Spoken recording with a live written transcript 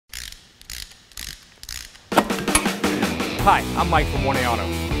Hi, I'm Mike from 1A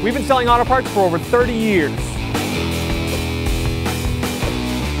Auto. We've been selling auto parts for over 30 years.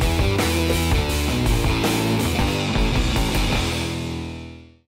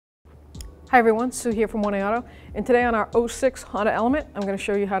 Hi everyone, Sue here from 1A Auto, and today on our 06 Honda Element, I'm going to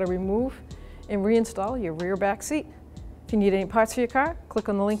show you how to remove and reinstall your rear back seat. If you need any parts for your car, click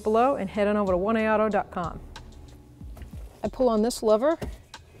on the link below and head on over to 1aauto.com. I pull on this lever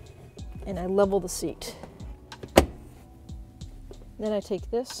and I level the seat. Then I take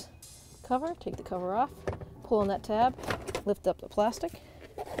this cover, take the cover off, pull on that tab, lift up the plastic.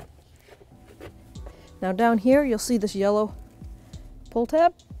 Now down here you'll see this yellow pull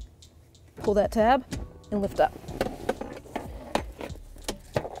tab. Pull that tab and lift up.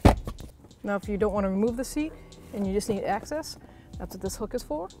 Now if you don't want to remove the seat and you just need access, that's what this hook is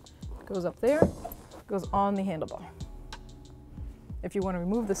for. It goes up there, goes on the handlebar. If you want to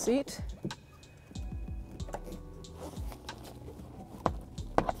remove the seat,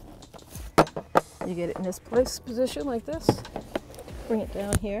 you get it in this position like this, bring it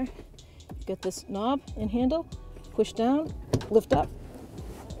down here, get this knob and handle, push down, lift up,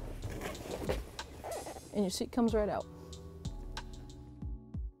 and your seat comes right out.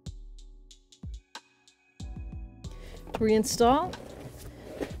 To reinstall,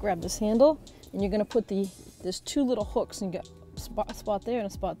 grab this handle, and you're going to put there's two little hooks, and you got a spot there and a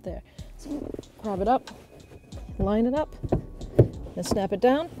spot there. So grab it up, line it up, and snap it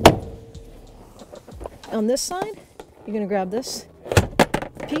down. On this side, you're going to grab this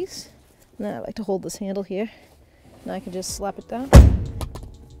piece. Now I like to hold this handle here. Now I can just slap it down.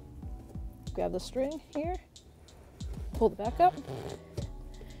 Grab the string here, pull it back up,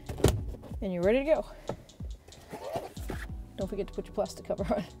 and you're ready to go. Don't forget to put your plastic cover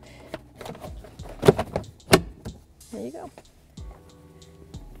on. There you go.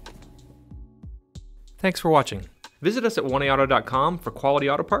 Thanks for watching. Visit us at 1aauto.com for quality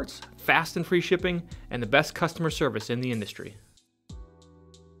auto parts, fast and free shipping, and the best customer service in the industry.